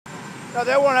No,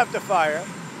 they won't have to fire.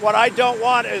 What I don't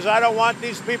want is I don't want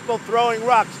these people throwing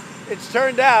rocks. It's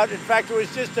turned out, in fact, it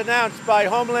was just announced by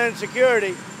Homeland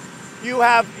Security, you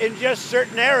have in just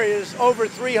certain areas over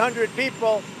 300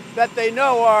 people that they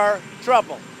know are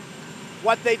trouble.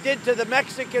 What they did to the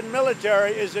Mexican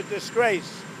military is a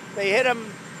disgrace. They hit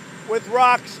them with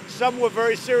rocks. Some were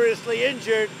very seriously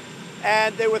injured,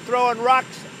 and they were throwing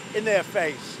rocks in their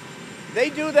face. They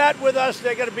do that with us,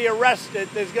 they're going to be arrested.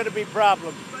 There's going to be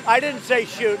problems. I didn't say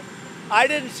shoot. I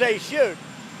didn't say shoot.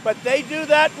 But they do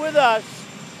that with us,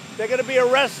 they're going to be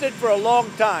arrested for a long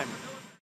time.